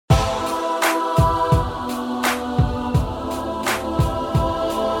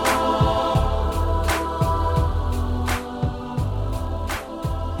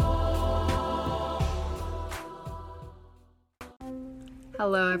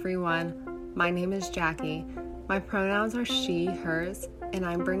Hello everyone, my name is Jackie. My pronouns are she, hers, and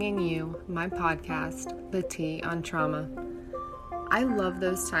I'm bringing you my podcast, The Tea on Trauma. I love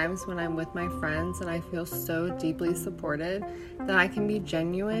those times when I'm with my friends and I feel so deeply supported that I can be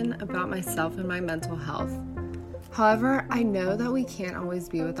genuine about myself and my mental health. However, I know that we can't always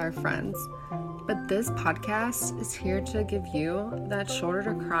be with our friends, but this podcast is here to give you that shoulder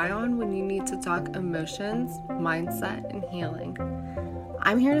to cry on when you need to talk emotions, mindset, and healing.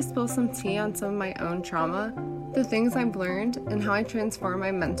 I'm here to spill some tea on some of my own trauma, the things I've learned, and how I transform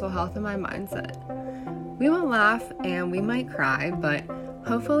my mental health and my mindset. We will laugh and we might cry, but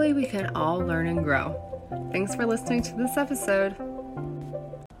hopefully we can all learn and grow. Thanks for listening to this episode.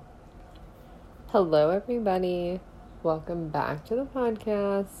 Hello everybody, welcome back to the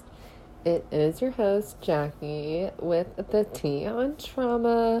podcast. It is your host Jackie with The Tea on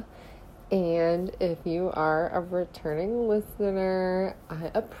Trauma, and if you are a returning listener,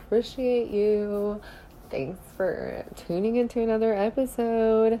 I appreciate you. Thanks for tuning into another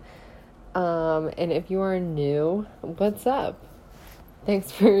episode. And if you are new, what's up?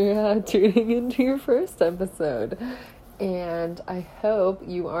 Thanks for tuning into your first episode. And I hope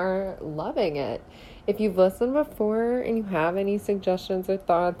you are loving it. If you've listened before and you have any suggestions or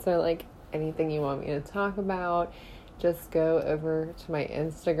thoughts or like anything you want me to talk about, just go over to my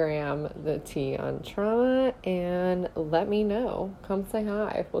Instagram, The Tea on Trauma, and let me know. Come say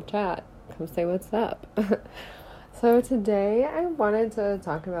hi. We'll chat. Come say what's up. So today I wanted to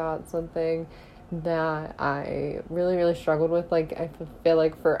talk about something that I really struggled with, like I feel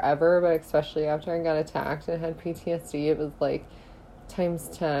like forever, but especially after I got attacked and had PTSD, it was like times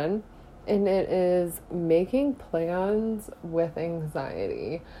 10, and it is making plans with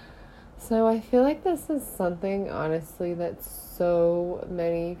anxiety. So I feel like this is something, honestly, that so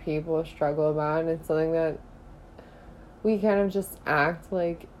many people struggle about, and it's something that we kind of just act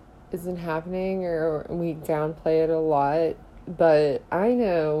like isn't happening, or we downplay it a lot, but I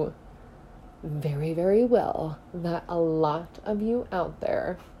know very well that a lot of you out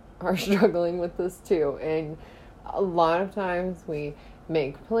there are struggling with this too. And a lot of times we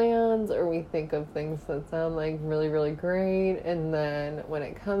make plans or we think of things that sound like really great, and then when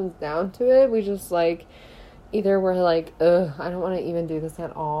it comes down to it, we just like, either we're like, ugh, I don't want to even do this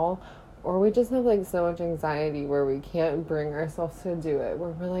at all, or we just have like so much anxiety where we can't bring ourselves to do it, where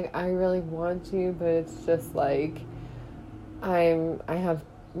we're like, I really want to, but it's just like I have,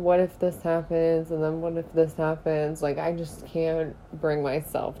 what if this happens, and then what if this happens, like I just can't bring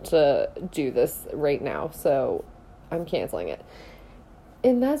myself to do this right now, so I'm canceling it.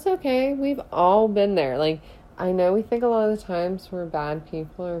 And that's okay. We've all been there. Like, I know we think a lot of the times we're bad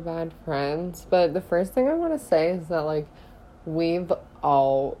people or bad friends, but the first thing I want to say is that like we've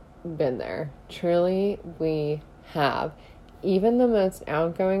all been there. Truly, we have. Even the most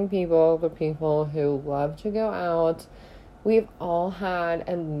outgoing people, the people who love to go out, we've all had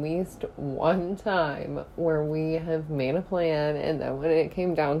at least one time where we have made a plan, and then when it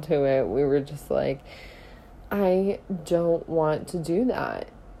came down to it, we were just like, I don't want to do that.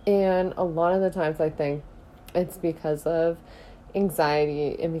 And a lot of the times I think it's because of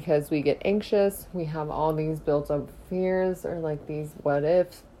anxiety, and because we get anxious, we have all these built up fears or like these what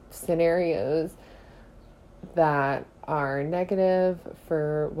if scenarios that are negative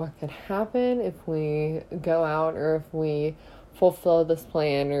for what could happen if we go out, or if we fulfill this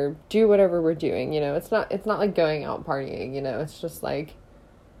plan or do whatever we're doing. You know, it's not like going out partying, you know, it's just like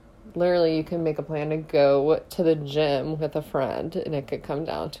literally you can make a plan to go to the gym with a friend, and it could come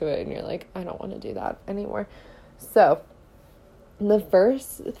down to it and you're like, I don't want to do that anymore. So the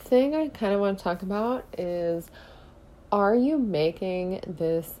first thing I kind of want to talk about is, are you making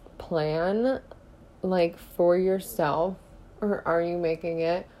this plan like for yourself, or are you making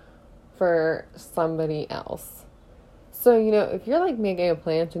it for somebody else? So, you know, if you're like making a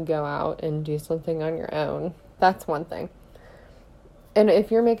plan to go out and do something on your own, that's one thing. And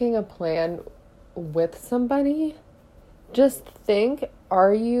if you're making a plan with somebody, just think,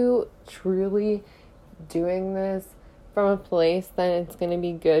 are you truly doing this from a place that it's going to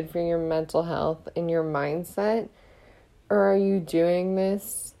be good for your mental health and your mindset? Or are you doing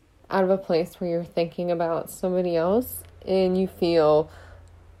this out of a place where you're thinking about somebody else and you feel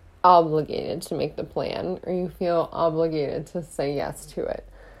obligated to make the plan, or you feel obligated to say yes to it?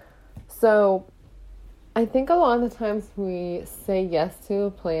 So I think a lot of the times we say yes to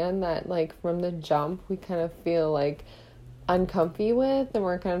a plan that like from the jump we kind of feel like uncomfy with, and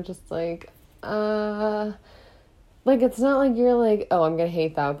we're kind of just like, like, it's not like you're like, oh, I'm gonna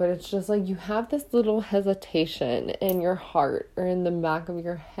hate that, but it's just like you have this little hesitation in your heart or in the back of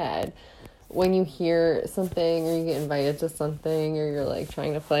your head when you hear something or you get invited to something or you're like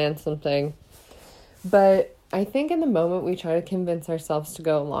trying to plan something. But I think in the moment we try to convince ourselves to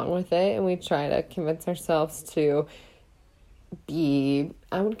go along with it, and we try to convince ourselves to be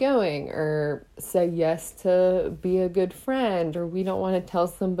outgoing or say yes to be a good friend, or we don't want to tell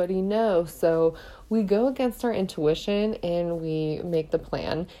somebody no. So we go against our intuition and we make the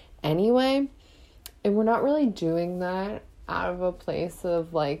plan anyway. And we're not really doing that out of a place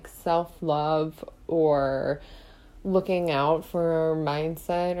of like self-love or looking out for our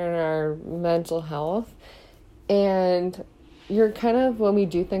mindset and our mental health. And you're kind of, when we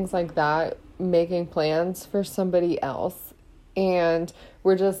do things like that, making plans for somebody else. And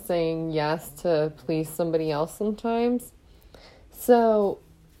we're just saying yes to please somebody else sometimes. So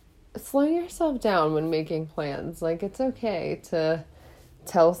slow yourself down when making plans. Like, it's okay to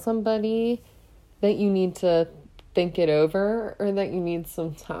tell somebody that you need to think it over or that you need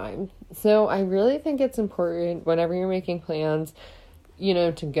some time. So I really think it's important whenever you're making plans,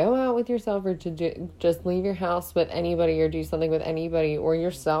 to go out with yourself or to just leave your house with anybody or do something with anybody or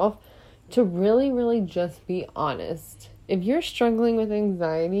yourself, to really, really just be honest. If you're struggling with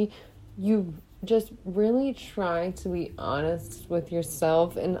anxiety, you just really try to be honest with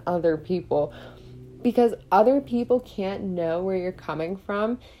yourself and other people, because other people can't know where you're coming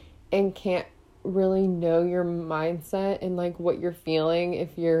from and can't really know your mindset and like what you're feeling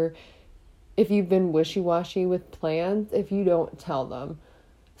if you've been wishy-washy with plans if you don't tell them.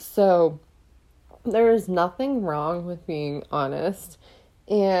 So there is nothing wrong with being honest,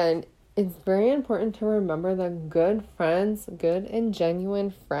 and it's very important to remember that good friends, good and genuine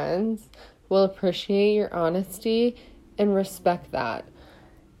friends, will appreciate your honesty and respect that.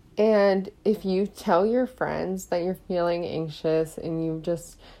 And if you tell your friends that you're feeling anxious and you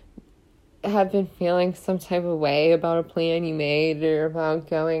just have been feeling some type of way about a plan you made or about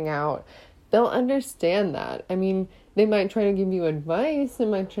going out, they'll understand that. I mean, they might try to give you advice. They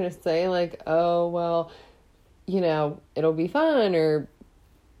might try to say like, oh, well, it'll be fun, or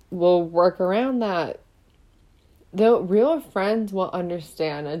we'll work around that. The real friends will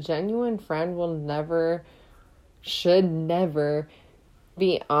understand. A genuine friend should never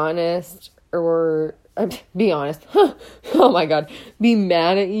be honest or be honest. Oh my God. Be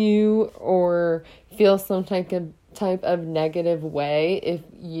mad at you or feel some type of negative way if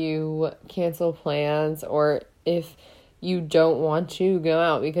you cancel plans or if you don't want to go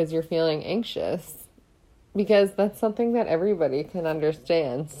out because you're feeling anxious. Because that's something that everybody can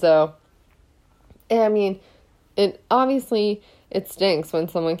understand. So, I mean, it stinks when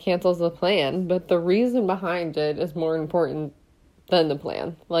someone cancels a plan, but the reason behind it is more important than the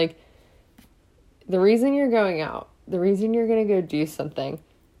plan. Like, the reason you're going out, the reason you're going to go do something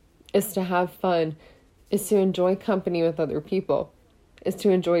is to have fun, is to enjoy company with other people, is to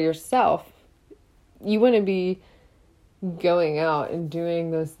enjoy yourself. You wouldn't be going out and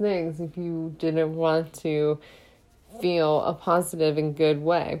doing those things if you didn't want to feel a positive and good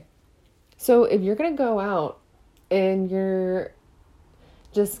way. So if you're going to go out and you're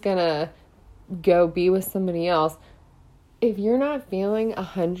just going to go be with somebody else, if you're not feeling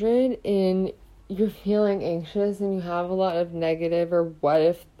 100 and you're feeling anxious and you have a lot of negative or what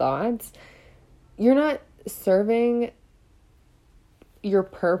if thoughts, you're not serving your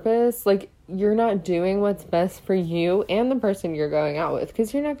purpose. Like, you're not doing what's best for you and the person you're going out with,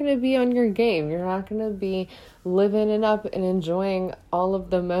 because you're not going to be on your game. You're not going to be living it up and enjoying all of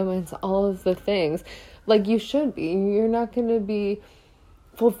the moments, all of the things like you should be. You're not going to be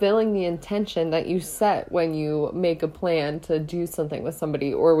fulfilling the intention that you set when you make a plan to do something with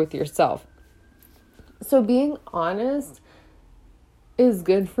somebody or with yourself. So being honest is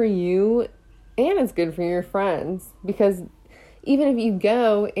good for you and it's good for your friends, because even if you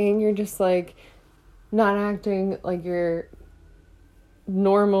go and you're just like not acting like your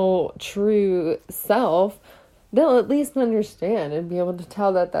normal, true self, they'll at least understand and be able to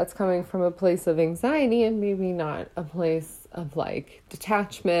tell that that's coming from a place of anxiety and maybe not a place of like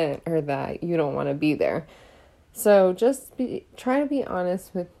detachment or that you don't want to be there. So just try to be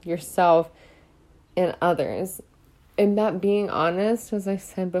honest with yourself and others. And that being honest, as I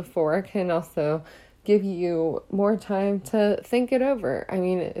said before, can also give you more time to think it over. I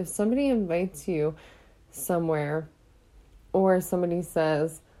mean, if somebody invites you somewhere or somebody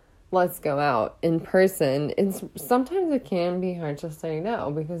says, let's go out in person, sometimes it can be hard to say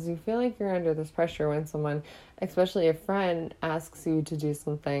no, because you feel like you're under this pressure when someone, especially a friend, asks you to do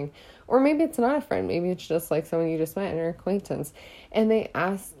something. Or maybe it's not a friend, maybe it's just like someone you just met, an acquaintance, and they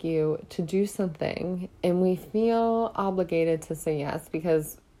ask you to do something, and we feel obligated to say yes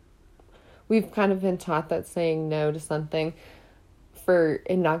because we've kind of been taught that saying no to something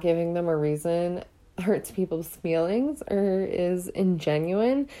and not giving them a reason hurts people's feelings or is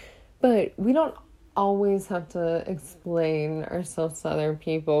ingenuine, but we don't always have to explain ourselves to other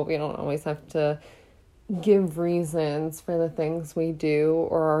people. We don't always have to give reasons for the things we do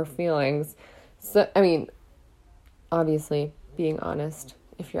or our feelings. So, I mean, obviously, being honest.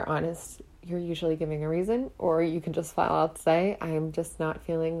 If you're honest, you're usually giving a reason, or you can just flat out say, I'm just not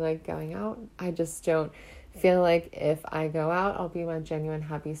feeling like going out. I just don't feel like if I go out, I'll be my genuine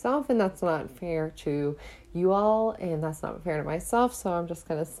happy self, and that's not fair to you all, and that's not fair to myself, so I'm just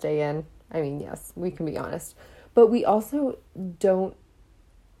going to stay in. I mean, yes, we can be honest, but we also don't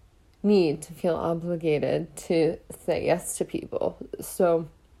need to feel obligated to say yes to people. So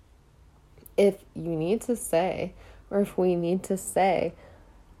if you need to say, or if we need to say,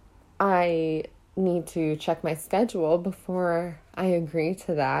 I need to check my schedule before I agree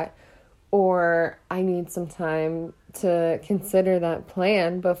to that, or I need some time to consider that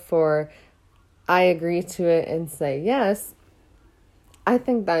plan before I agree to it and say yes, I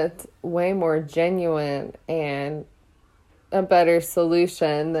think that's way more genuine and a better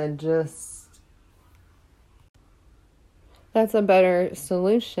solution than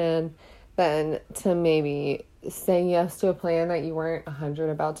to maybe say yes to a plan that you weren't 100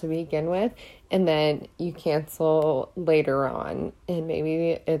 about to begin with, and then you cancel later on, and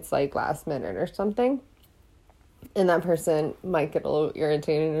maybe it's like last minute or something, and that person might get a little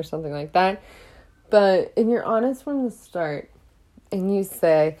irritated or something like that. But if you're honest from the start and you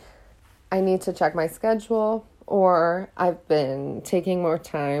say, I need to check my schedule, or I've been taking more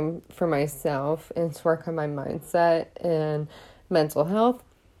time for myself and to work on my mindset and mental health,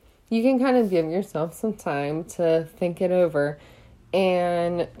 you can kind of give yourself some time to think it over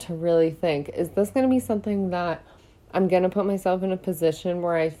and to really think, is this going to be something that I'm going to put myself in a position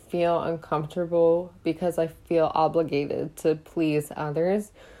where I feel uncomfortable because I feel obligated to please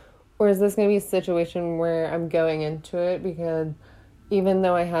others? Or is this going to be a situation where I'm going into it because even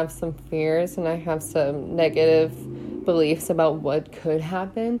though I have some fears and I have some negative beliefs about what could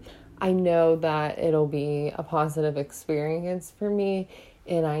happen, I know that it'll be a positive experience for me,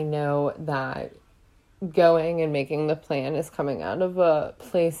 and I know that going and making the plan is coming out of a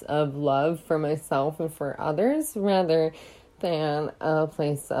place of love for myself and for others rather than a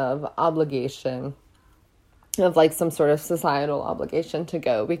place of obligation, of like some sort of societal obligation to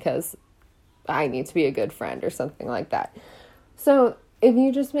go because I need to be a good friend or something like that. So if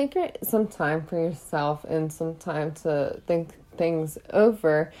you just make some time for yourself and some time to think things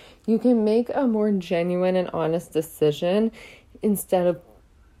over, you can make a more genuine and honest decision instead of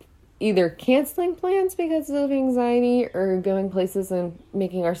either canceling plans because of anxiety or going places and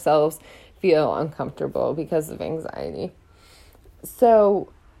making ourselves feel uncomfortable because of anxiety.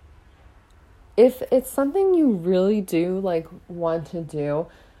 So if it's something you really do like want to do,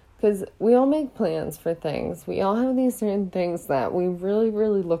 because we all make plans for things. We all have these certain things that we really,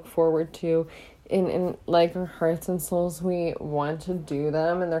 really look forward to in like our hearts and souls. We want to do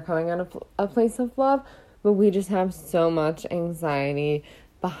them and they're coming out of a place of love, but we just have so much anxiety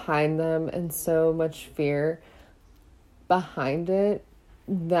behind them and so much fear behind it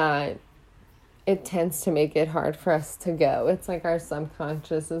that it tends to make it hard for us to go. It's like our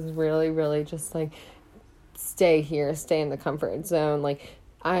subconscious is really, really just like, stay here, stay in the comfort zone. Like,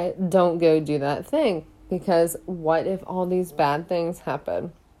 I don't go do that thing because what if all these bad things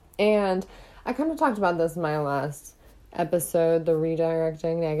happen? And I kind of talked about this in my last episode, the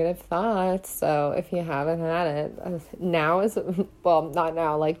redirecting negative thoughts. So if you haven't had it, now is, well, not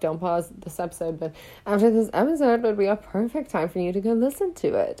now, like don't pause this episode, but after this episode would be a perfect time for you to go listen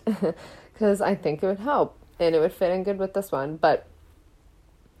to it because I think it would help and it would fit in good with this one. But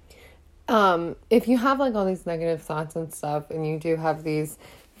if you have like all these negative thoughts and stuff and you do have these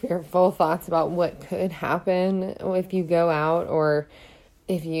fearful thoughts about what could happen if you go out, or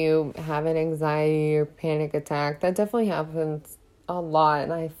if you have an anxiety or panic attack, that definitely happens a lot.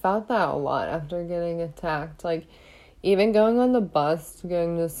 And I felt that a lot after getting attacked. Like, even going on the bus,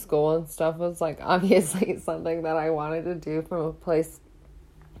 going to school and stuff was like obviously something that I wanted to do from a place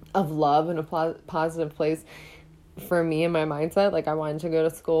of love and a positive place for me and my mindset. Like, I wanted to go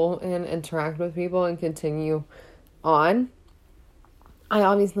to school and interact with people and continue on. I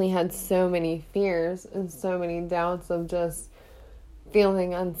obviously had so many fears and so many doubts of just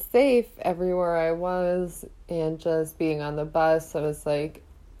feeling unsafe everywhere I was, and just being on the bus. I was like,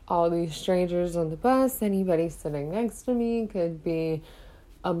 all these strangers on the bus, anybody sitting next to me could be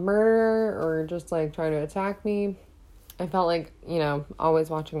a murderer or just like trying to attack me. I felt like, always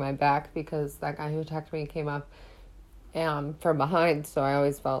watching my back because that guy who attacked me came up from behind. So I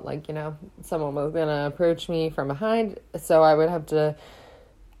always felt like, someone was going to approach me from behind. So I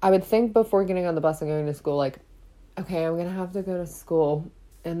would think before getting on the bus and going to school, like, okay, I'm going to have to go to school,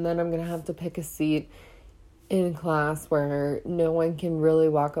 and then I'm going to have to pick a seat in class where no one can really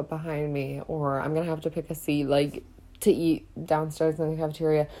walk up behind me, or I'm going to have to pick a seat, like, to eat downstairs in the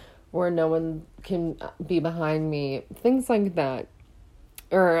cafeteria where no one can be behind me, things like that.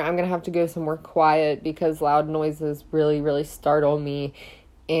 Or I'm going to have to go somewhere quiet because loud noises really, really startle me,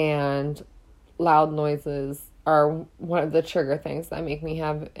 and loud noises are one of the trigger things that make me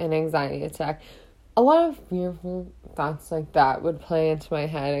have an anxiety attack. A lot of fearful thoughts like that would play into my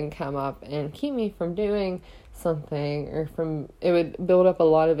head and come up and keep me from doing something, or it would build up a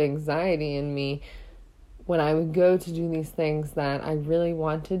lot of anxiety in me when I would go to do these things that I really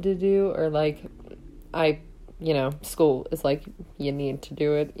wanted to do, or like school is like, you need to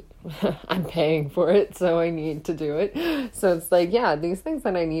do it. I'm paying for it, so I need to do it. So it's like, yeah, these things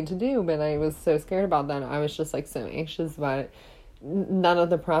that I need to do, but I was so scared about that. I was just like so anxious about it. None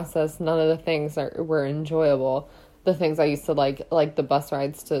of the process, none of the things were enjoyable. The things I used to like the bus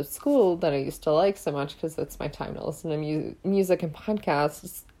rides to school that I used to like so much because it's my time to listen to music and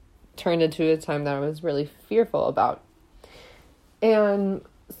podcasts, turned into a time that I was really fearful about. And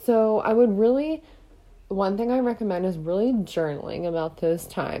so one thing I recommend is really journaling about those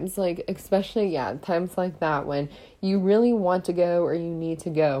times, like especially, times like that when you really want to go or you need to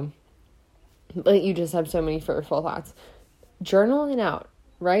go, but you just have so many fearful thoughts. Journal it out.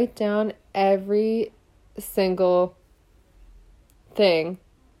 Write down every single thing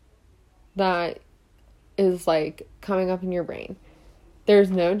that is like coming up in your brain.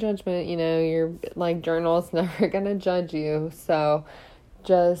 There's no judgment, your like journal is never gonna judge you. So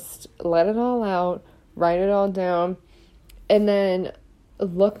just let it all out, write it all down, and then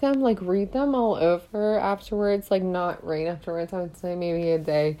read them all over afterwards, like not right afterwards. I would say maybe a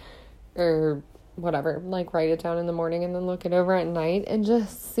day or whatever, like write it down in the morning and then look it over at night and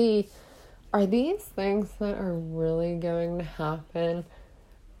just see, are these things that are really going to happen,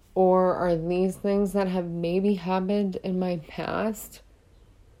 or are these things that have maybe happened in my past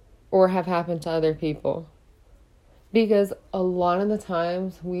or have happened to other people? Because a lot of the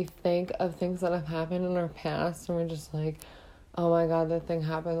times we think of things that have happened in our past and we're just like, oh my God, that thing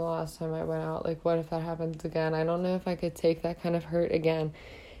happened the last time I went out. Like, what if that happens again? I don't know if I could take that kind of hurt again.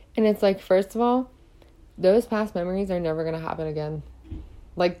 And it's like, first of all, those past memories are never going to happen again.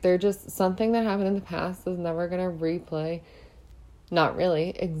 Like, they're just something that happened in the past is never going to replay, not really,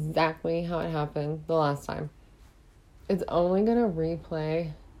 exactly how it happened the last time. It's only going to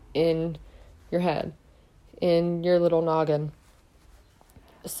replay in your head, in your little noggin.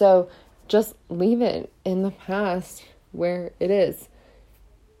 So just leave it in the past where it is.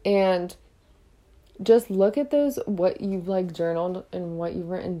 And just look at what you've like journaled and what you've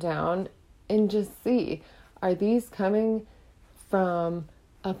written down, and just see, are these coming from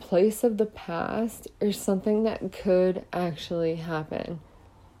a place of the past or something that could actually happen?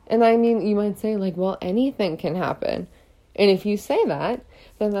 And I mean, you might say like, well, anything can happen. And if you say that,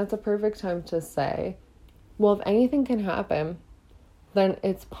 then that's a perfect time to say, well, if anything can happen, then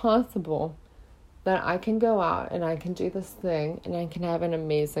it's possible that I can go out and I can do this thing and I can have an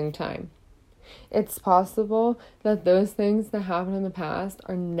amazing time. It's possible that those things that happened in the past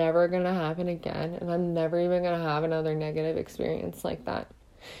are never going to happen again, and I'm never even going to have another negative experience like that.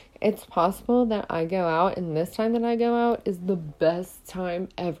 It's possible that I go out and this time that I go out is the best time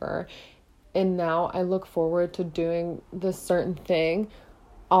ever, and now I look forward to doing this certain thing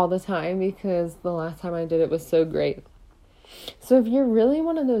all the time because the last time I did it was so great. So if you're really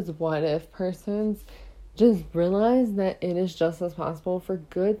one of those what if persons, just realize that it is just as possible for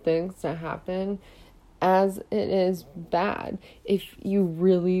good things to happen as it is bad. If you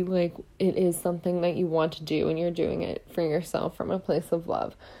really it is something that you want to do and you're doing it for yourself from a place of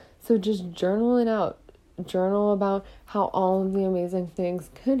love. So just journal it out. Journal about how all of the amazing things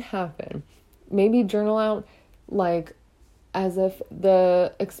could happen. Maybe journal out as if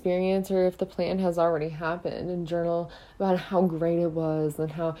the experience or if the plan has already happened, and journal about how great it was and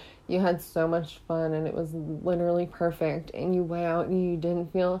how you had so much fun and it was literally perfect, and you went out and you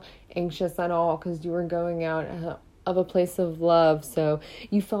didn't feel anxious at all because you were going out of a place of love, so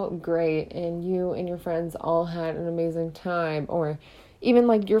you felt great and you and your friends all had an amazing time. Or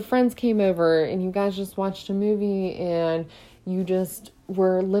even your friends came over and you guys just watched a movie and you just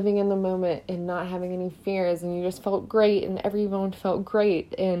were living in the moment and not having any fears, and you just felt great and everyone felt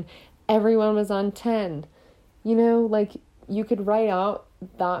great and everyone was on 10. You could write out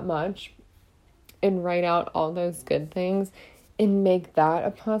that much and write out all those good things and make that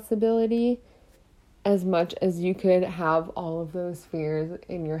a possibility. as much as you could have all of those fears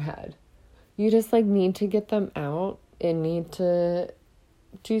in your head. You just need to get them out and need to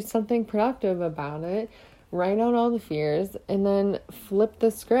do something productive about it. Write out all the fears and then flip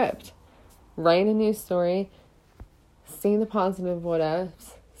the script. Write a new story. See the positive what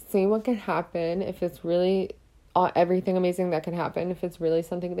ifs. See what could happen if it's really everything amazing that could happen, if it's really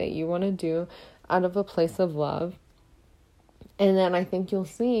something that you want to do out of a place of love. And then I think you'll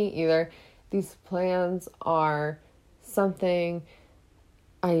see either these plans are something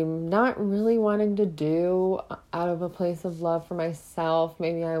I'm not really wanting to do out of a place of love for myself.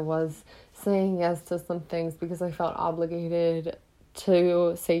 Maybe I was saying yes to some things because I felt obligated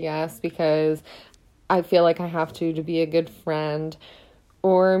to say yes because I feel like I have to be a good friend.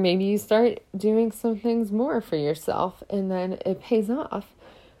 Or maybe you start doing some things more for yourself and then it pays off.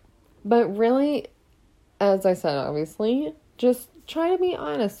 But really, as I said, obviously, just try to be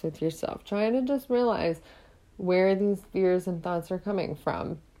honest with yourself. Try to just realize where these fears and thoughts are coming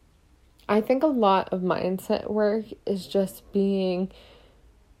from. I think a lot of mindset work is just being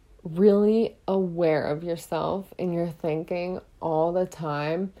really aware of yourself and your thinking all the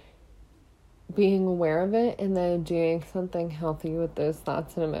time, being aware of it and then doing something healthy with those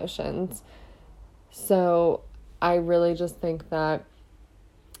thoughts and emotions. So I really just think that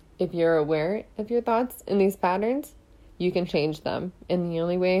if you're aware of your thoughts and these patterns, you can change them. And the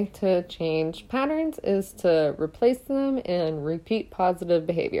only way to change patterns is to replace them and repeat positive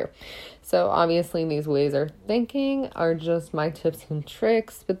behavior. So obviously these ways of thinking are just my tips and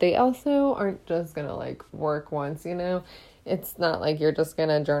tricks, but they also aren't just gonna work once, It's not like you're just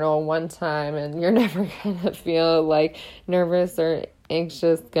gonna journal one time and you're never gonna feel nervous or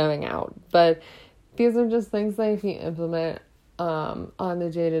anxious going out. But these are just things that if you implement on the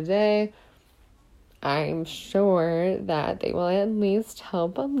day-to-day, I'm sure that they will at least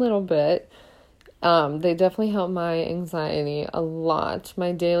help a little bit. They definitely help my anxiety a lot,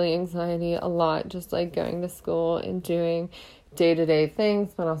 my daily anxiety a lot, just going to school and doing day-to-day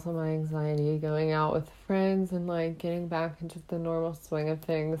things, but also my anxiety going out with friends and getting back into the normal swing of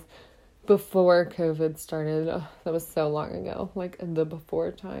things before COVID started. Oh, that was so long ago, in the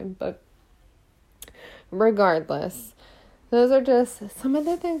before time. But regardless, those are just some of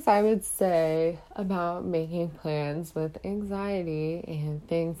the things I would say about making plans with anxiety and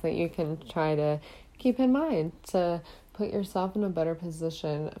things that you can try to keep in mind to put yourself in a better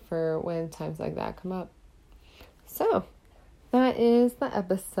position for when times like that come up. So that is the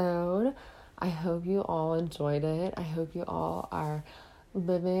episode. I hope you all enjoyed it. I hope you all are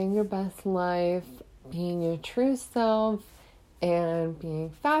living your best life, being your true self, and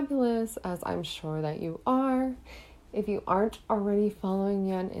being fabulous, as I'm sure that you are. If you aren't already following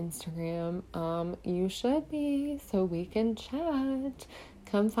me on Instagram, you should be, so we can chat.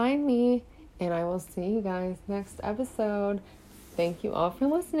 Come find me, and I will see you guys next episode. Thank you all for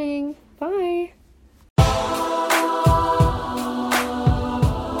listening. Bye.